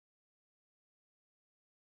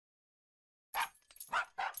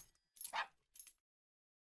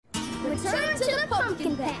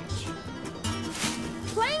pumpkin patch.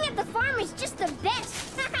 Playing at the farm is just the best.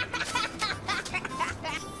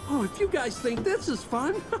 Oh, if you guys think this is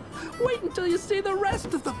fun, wait until you see the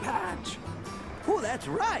rest of the patch. Oh, that's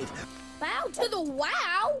right. Bow to the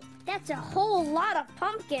wow? That's a whole lot of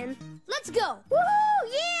pumpkin. Let's go. Woohoo!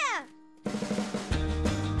 Yeah!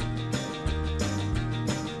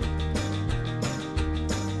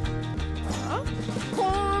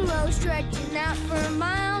 Cornrow stretching out for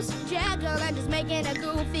miles. Jack-o'-lanterns making a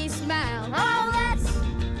goofy smile. Oh,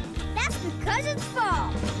 that's because it's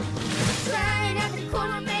fall. Trying at the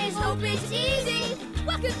corner maze, hope it's easy.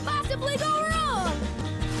 What could possibly go wrong?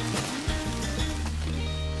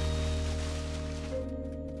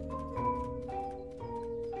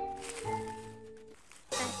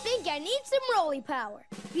 I think I need some rolly power.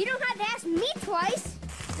 You don't have to ask me twice.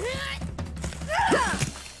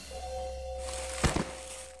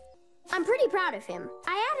 I'm pretty proud of him.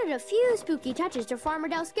 I added a few spooky touches to Farmer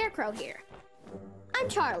Del Scarecrow here. I'm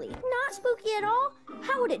Charlie. Not spooky at all?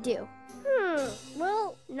 How would it do?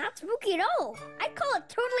 Well, not spooky at all. I'd call it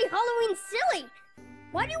totally Halloween silly.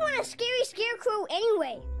 Why do you want a scary scarecrow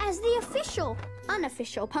anyway? As the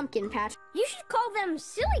unofficial pumpkin patch, you should call them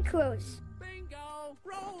silly crows. Bingo!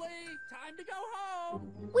 Rolly! Time to go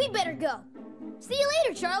home! We better go. See you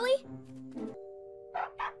later, Charlie.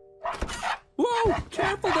 Whoa!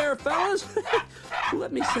 Careful there, fellas!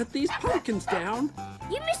 Let me set these pumpkins down.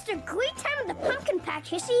 You missed a great time at the pumpkin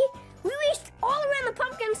patch, Hissy. We raced all around the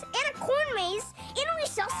pumpkins and a corn maze, and we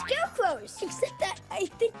saw scarecrows. Except that I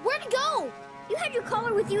think... Where'd it go? You had your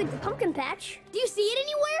collar with you at the pumpkin patch. Do you see it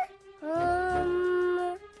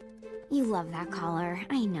anywhere? You love that collar,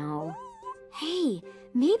 I know. Hey,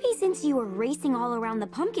 maybe since you were racing all around the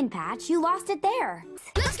pumpkin patch, you lost it there.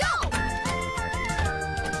 Let's go!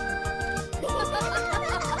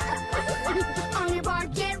 On your bar,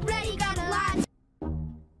 get ready, got a lot.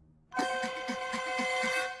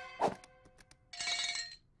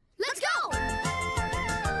 Let's go!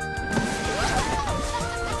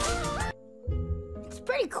 It's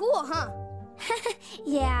pretty cool, huh?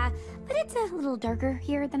 Yeah, but it's a little darker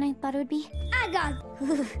here than I thought it would be. I got...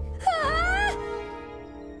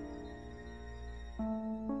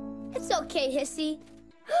 It's okay, Hissy.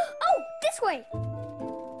 Oh, this way!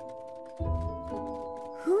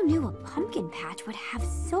 Who knew a pumpkin patch would have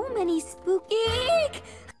so many spooky...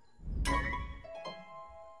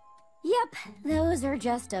 Yep, those are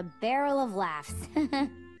just a barrel of laughs. You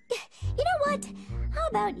know what? How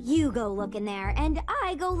about you go look in there, and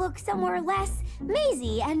I go look somewhere less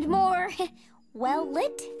mazy and more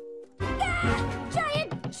well-lit? Ah!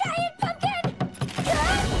 Giant pumpkin!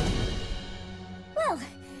 Ah! Well,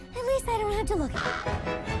 at least I don't have to look.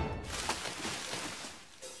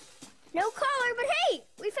 No collar, but hey,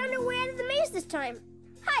 we found our way out of the maze this time.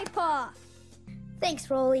 Hi, Paw. Thanks,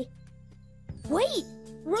 Rolly. Wait,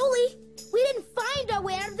 Rolly, we didn't find our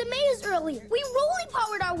way out of the maze earlier. We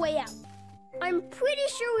rolly-powered our way out. I'm pretty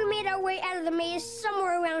sure we made our way out of the maze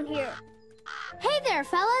somewhere around here. Hey there,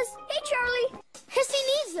 fellas. Hey, Charlie. Hissy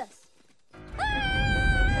needs us.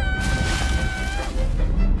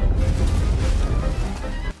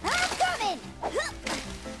 I'm coming!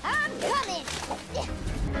 I'm coming!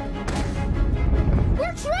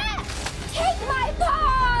 We're trapped! Take my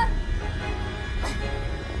paw!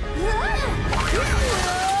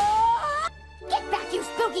 Get back, you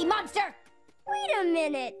spooky monster! Wait a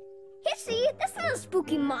minute. Hissy, that's not a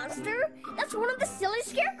spooky monster. That's one of the silly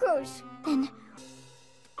scarecrows. Then...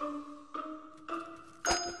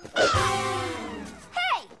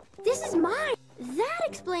 Hey, this is mine. That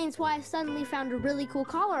explains why I suddenly found a really cool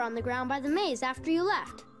collar on the ground by the maze after you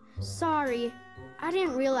left. Sorry, I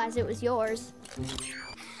didn't realize it was yours.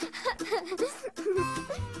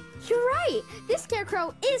 You're right. This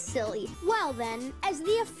scarecrow is silly. Well then, as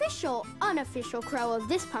the unofficial crow of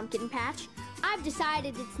this pumpkin patch, I've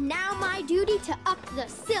decided it's now my duty to up the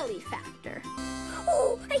silly factor.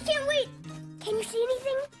 Oh, I can't wait. Can you see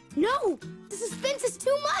anything? No, the suspense is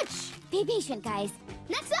too much. Be patient, guys.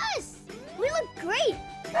 That's us. We look great.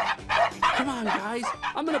 Come on, guys.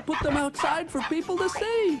 I'm gonna put them outside for people to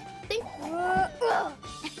see.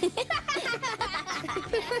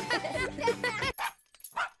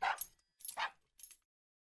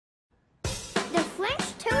 The French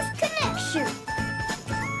Toast Connection.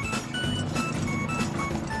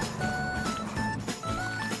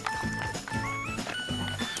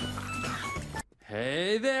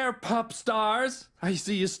 Hey there, pup stars. I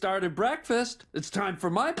see you started breakfast. It's time for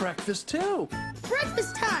my breakfast, too.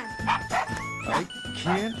 Breakfast time. I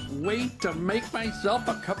can't wait to make myself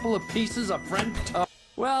a couple of pieces of French toast.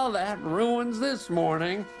 Well, that ruins this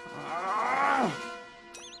morning.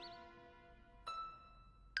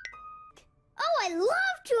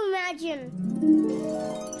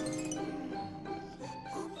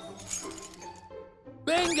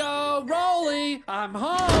 Bingo! Rolly! I'm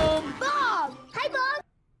home! Bob! Hi, Bob!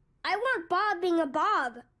 I want Bob being a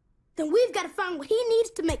Bob. Then we've got to find what he needs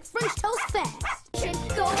to make French toast fast.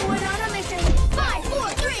 Going on a mission. 5, 4,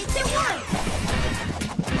 3, 2,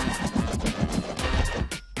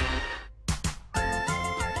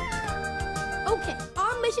 1. Okay,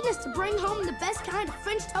 our mission is to bring home the best kind of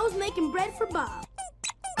French toast making bread for Bob.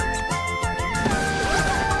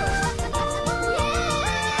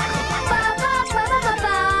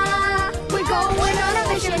 We're going on a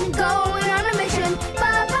mission, going on a mission.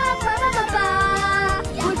 Ba ba ba ba ba ba.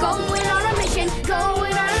 We're going on a mission,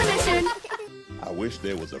 going on a mission. I wish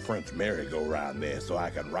there was a French merry-go-round there so I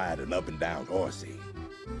could ride an up-and-down horsey.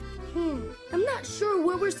 I'm not sure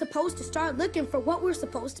where we're supposed to start looking for what we're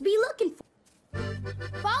supposed to be looking for.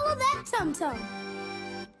 Follow that tum-tum.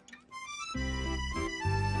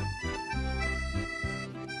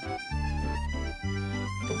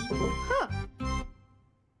 Huh.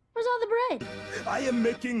 Where's all the bread? I am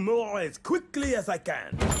making more as quickly as I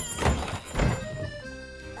can.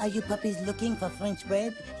 Are you puppies looking for French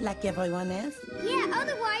bread like everyone else? Yeah,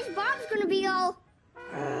 otherwise Bob's gonna be all...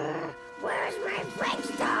 Where's my French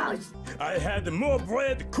toast? I had more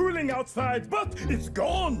bread cooling outside, but it's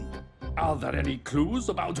gone. Are there any clues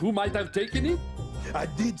about who might have taken it? I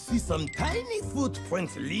did see some tiny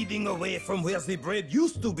footprints leading away from where the bread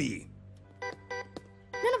used to be.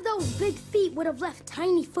 None of those big feet would have left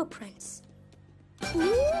tiny footprints. Ooh!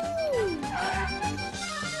 Rolly!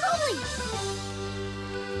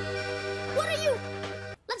 What are you?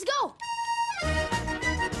 Let's go!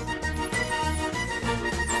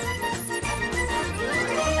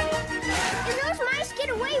 If those mice get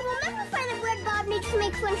away, we'll never find the bread Bob needs to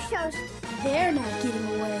make French toast. They're not getting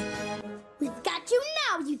away. We've got you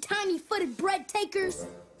now, you tiny-footed bread takers!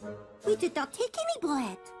 We did not take any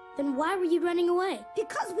bread. Then why were you running away?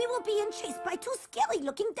 Because we were being chased by 2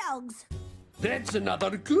 scary-looking dogs. That's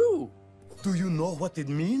another clue. Do you know what it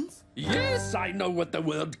means? Yes, I know what the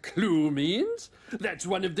word clue means. That's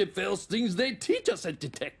one of the first things they teach us at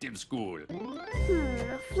detective school.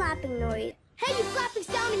 A flapping noise. Hey, you flapping,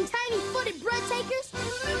 sounding, tiny-footed bread takers!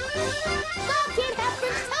 Bob can't have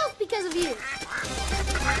French toast because of you!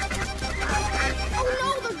 Oh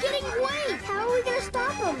no, they're getting away! How are we gonna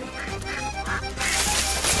stop them?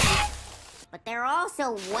 But they're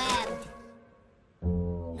also webbed.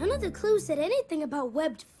 None of the clues said anything about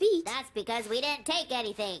webbed feet. That's because we didn't take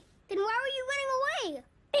anything. Then why were you running away?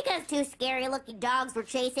 Because 2 scary-looking dogs were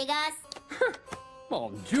chasing us.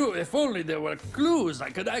 Mon Dieu, if only there were clues I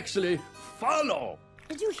could actually follow.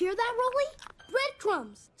 Did you hear that, Rolly?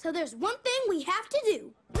 Breadcrumbs. So there's one thing we have to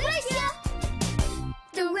do. Race ya!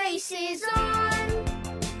 The race is on.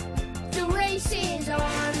 The race is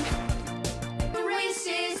on. The race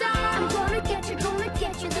is on. I'm gonna get you, the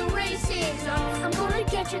race is on. I'm gonna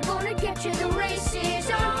get you, the race is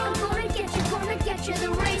on. I'm gonna get you, the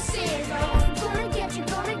race is on. I'm gonna get you,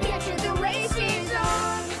 the race is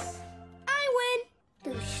on. I win.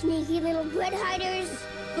 Those sneaky little bread hiders.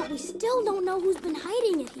 But we still don't know who's been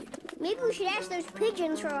hiding it here. Maybe we should ask those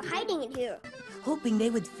pigeons who are hiding it here. Hoping they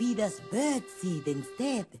would feed us bird seed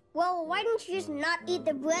instead. Well, why don't you just not eat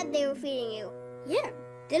the bread they were feeding you? Yeah,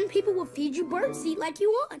 then people will feed you bird seed like you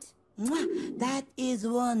want. Mwah, that is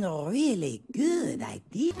one really good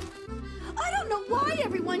idea. I don't know why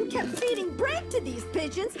everyone kept feeding bread to these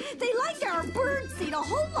pigeons. They like our bird seed a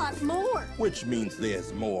whole lot more. Which means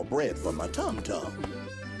there's more bread for my tum-tum.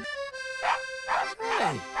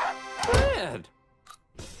 Hey, bread!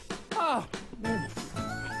 Oh,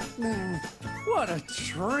 what a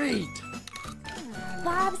treat!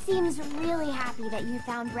 Bob seems really happy that you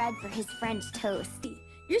found bread for his French toast.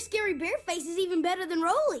 Your scary bear face is even better than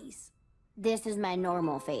Rolly's. This is my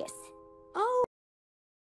normal face. Oh.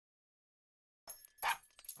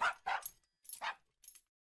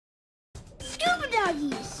 Scuba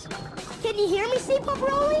doggies! Can you hear me, Sea Pup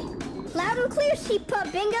Rolly? Loud and clear, Sea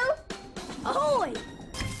Pup Bingo. Ahoy!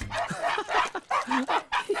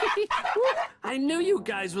 I knew you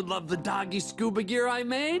guys would love the doggy scuba gear I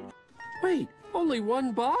made. Wait, only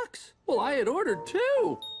 1 box? Well, I had ordered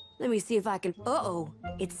 2. Let me see if I can... Uh-oh.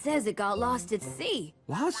 It says it got lost at sea.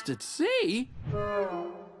 Lost at sea?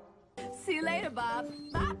 See you later, Bob.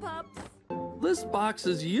 Bye, pups. This box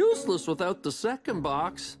is useless without the second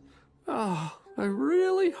box. Oh, I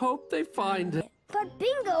really hope they find it. But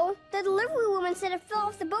Bingo, the delivery woman said it fell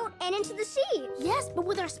off the boat and into the sea. Yes, but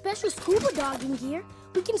with our special scuba dogging gear,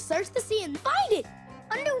 we can search the sea and find it.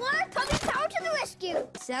 Underwater puppy power to the rescue.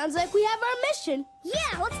 Sounds like we have our mission.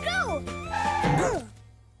 Yeah, let's go.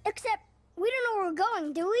 Except we don't know where we're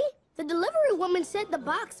going, do we? The delivery woman said the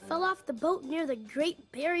box fell off the boat near the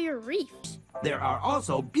Great Barrier Reef. There are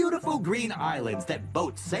also beautiful green islands that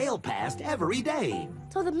boats sail past every day.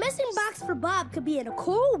 So the missing box for Bob could be in a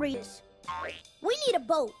coral reef. We need a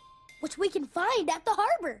boat, which we can find at the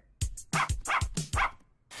harbor.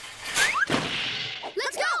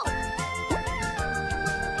 Let's go!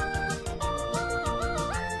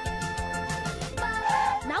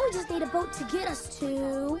 Now we just need a boat to get us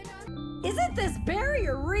to... Isn't this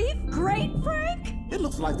barrier reef great, Frank? It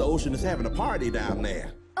looks like the ocean is having a party down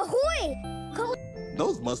there. Ahoy!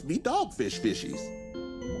 Those must be dogfish fishies.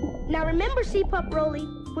 Now remember, C-Pup Rolly,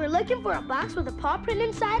 we're looking for a box with a paw print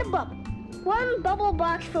inside a bubble. One bubble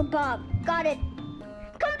box for Bob. Got it.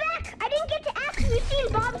 Come back! I didn't get to ask if you've seen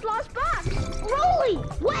Bob's lost box. Rolly,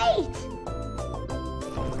 wait!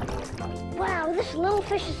 Wow, this little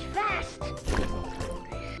fish is fast.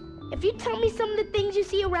 If you tell me some of the things you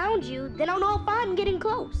see around you, then I'll know if I'm getting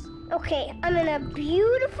close. Okay, I'm in a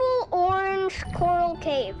beautiful orange coral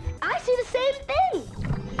cave. I see the same thing.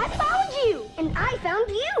 I found you, and I found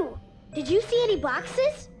you. Did you see any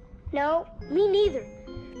boxes? No, me neither.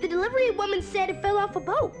 The delivery woman said it fell off a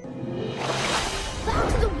boat. Back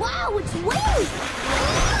to the wow, it's wings!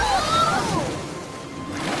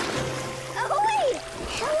 Ahoy!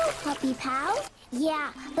 Hello, puppy pal.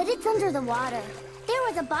 Yeah, but it's under the water. There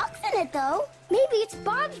was a box in it, though. Maybe it's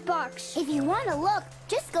Bob's box. If you want to look,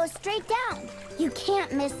 just go straight down. You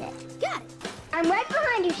can't miss it. Got it. I'm right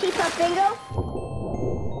behind you, C-Pup Bingo.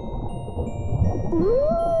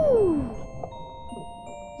 Ooh!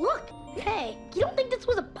 Look! Hey, you don't think this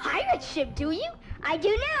was a pirate ship, do you? I do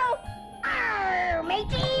now. Arr,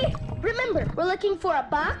 matey! Remember, we're looking for a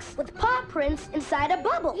box with paw prints inside a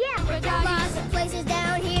bubble. Yeah, we got lots of places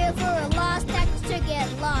down here for a lost package to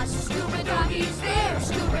get lost. Scuba doggies, there,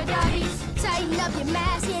 scuba doggies. Tighten up your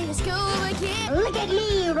mask and your scuba kit. Look at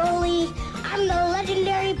me, Rolly. I'm the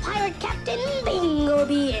legendary pirate captain, Bingo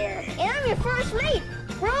Beard. And I'm your first mate,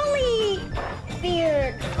 Rolly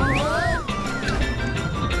Beard.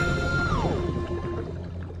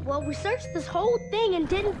 Well, we searched this whole thing and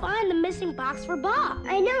didn't find the missing box for Bob.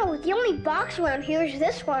 I know, the only box around here is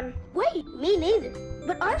this one. Wait, me neither.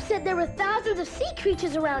 But Arf said there were thousands of sea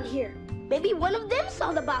creatures around here. Maybe one of them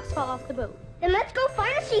saw the box fall off the boat. Then let's go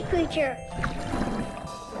find a sea creature.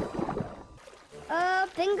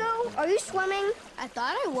 Bingo, are you swimming? I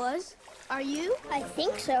thought I was. Are you? I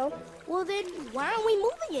think so. Well then, why aren't we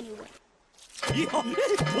moving anywhere? Hey,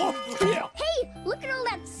 look at all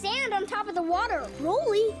that sand on top of the water.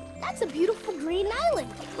 Rolly, that's a beautiful green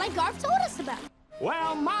island, like Garth told us about.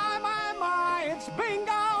 Well, my, it's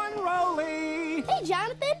Bingo and Rolly. Hey,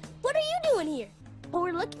 Jonathan, what are you doing here? Well,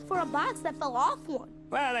 we're looking for a box that fell off one.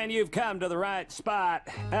 Well, then you've come to the right spot.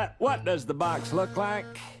 What does the box look like?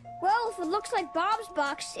 Well, if it looks like Bob's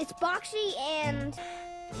box, it's boxy and...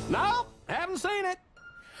 No, haven't seen it.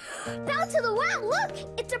 Down to the wow, look!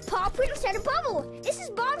 It's a paw print inside a bubble. This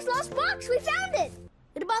is Bob's lost box. We found it.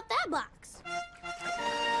 What about that box?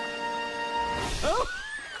 Oh,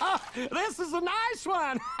 this is a nice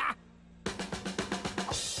one.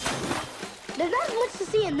 There's not as much to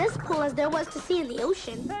see in this pool as there was to see in the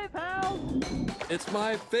ocean. Hey, pal. It's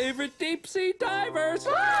my favorite deep-sea divers.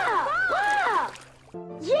 Bob!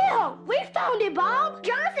 Yeah, we found it, Bob.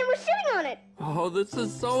 Jonathan was sitting on it. Oh, this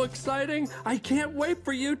is so exciting. I can't wait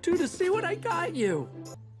for you two to see what I got you.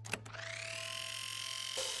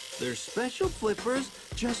 There's special flippers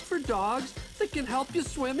just for dogs that can help you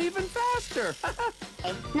swim even faster.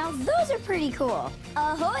 Now those are pretty cool.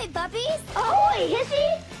 Ahoy, puppies! Ahoy,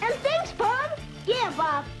 Hissy! And thanks, Bob. Yeah,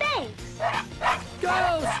 Bob, thanks.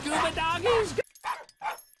 Go, scuba doggies!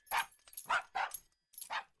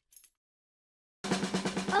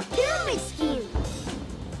 A pyramid scheme.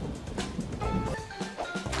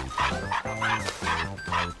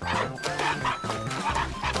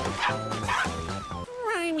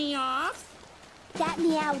 Dry me off. That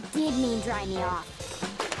meow did mean dry me off.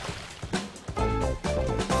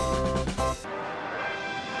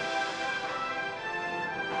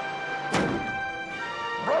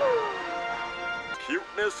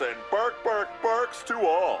 Cuteness and barks to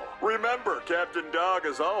all. Remember, Captain Dog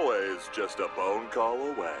is always just a phone call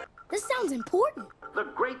away. This sounds important. The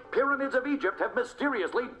Great Pyramids of Egypt have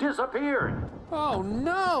mysteriously disappeared. Oh,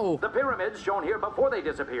 no! The pyramids shown here before they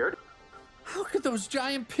disappeared. How could those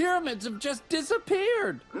giant pyramids have just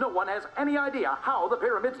disappeared? No one has any idea how the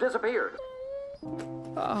pyramids disappeared.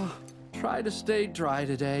 Oh, try to stay dry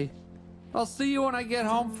today. I'll see you when I get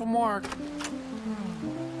home from work.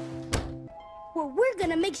 Well, we're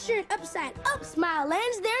gonna make sure an upside-up smile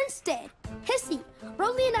lands there instead. Hissy,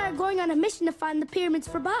 Rolly and I are going on a mission to find the pyramids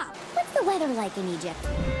for Bob. What's the weather like in Egypt?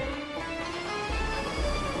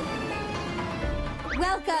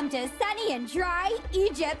 Welcome to sunny and dry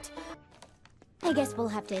Egypt. I guess we'll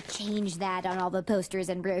have to change that on all the posters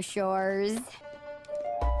and brochures.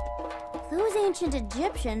 Those ancient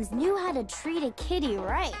Egyptians knew how to treat a kitty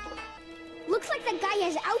right. Looks like that guy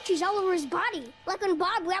has ouchies all over his body. Like when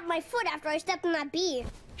Bob wrapped my foot after I stepped on that bee.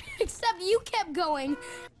 Except you kept going.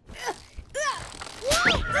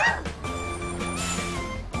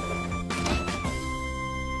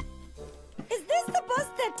 Is this the bus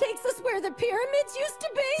that takes us where the pyramids used to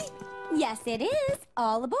be? Yes, it is.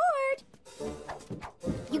 All aboard.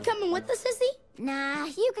 You coming with us, Sissy? Nah,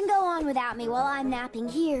 you can go on without me while I'm napping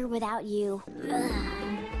here without you.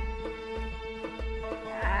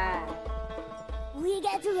 We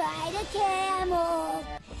get to ride a camel,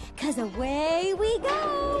 'cause away we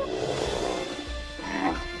go.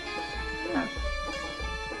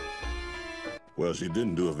 Well, she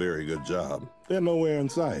didn't do a very good job. They're nowhere in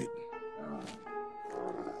sight.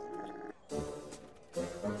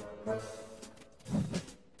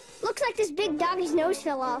 Looks like this big doggy's nose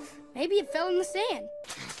fell off. Maybe it fell in the sand.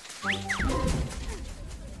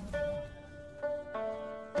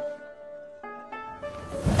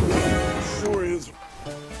 Sure is.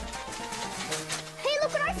 Hey,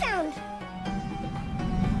 look what I found.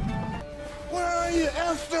 Where are you,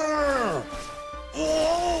 Esther?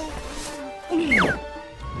 Oh!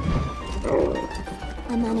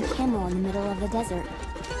 I'm on a camel in the middle of the desert.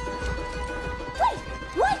 Wait!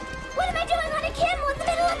 What? What am I doing on a camel in the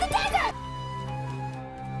middle of the desert?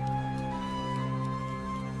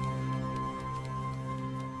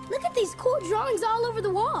 Look at these cool drawings all over the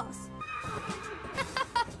walls.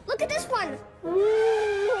 Look at this one.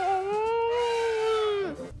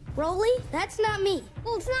 Rolly, that's not me.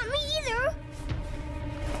 Well, it's not me either.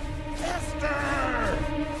 Esther!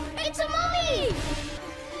 It's a mummy!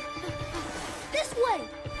 This way.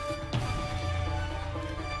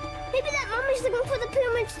 Maybe that mummy's looking for the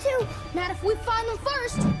pyramids too. Not if we find them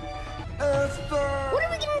first. Esther! What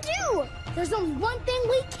are we gonna do? There's only one thing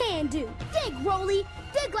we can do. Dig, Rolly.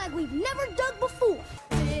 Dig like we've never dug before.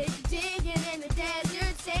 Digging in the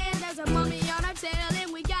desert sand. There's a mummy on our tail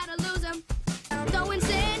and we gotta lose him. Throwing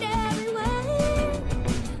sand everywhere.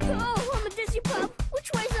 Oh, I'm a dizzy pup.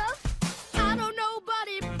 Which way's up? I don't know,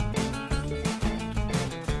 buddy.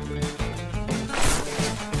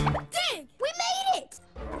 Dig! We made it!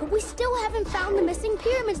 But we still haven't found the missing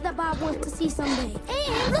pyramids that Bob wants to see someday.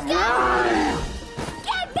 And look out!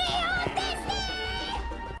 Get me on this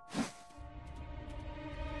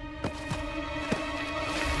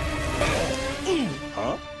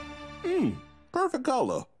Huh? Perfect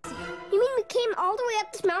color. You mean we came all the way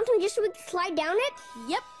up this mountain just so we could slide down it?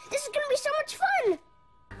 Yep. This is gonna be so much fun!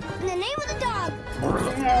 In the name of the dog!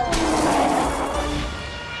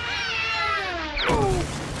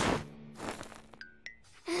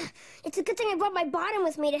 It's a good thing I brought my bottom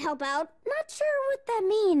with me to help out. Not sure what that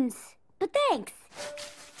means, but thanks.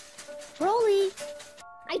 Rolly,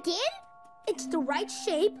 I did? it's the right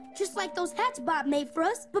shape, just like those hats Bob made for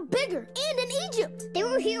us, but bigger and in Egypt. They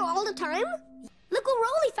were here all the time? Look what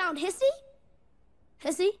Rolly found, Hissy.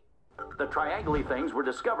 Hissy? The triangly things were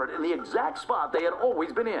discovered in the exact spot they had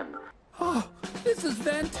always been in. Oh, this is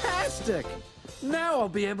fantastic! Now I'll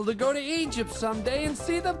be able to go to Egypt someday and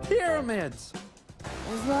see the pyramids.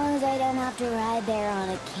 As long as I don't have to ride there on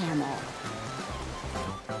a camel.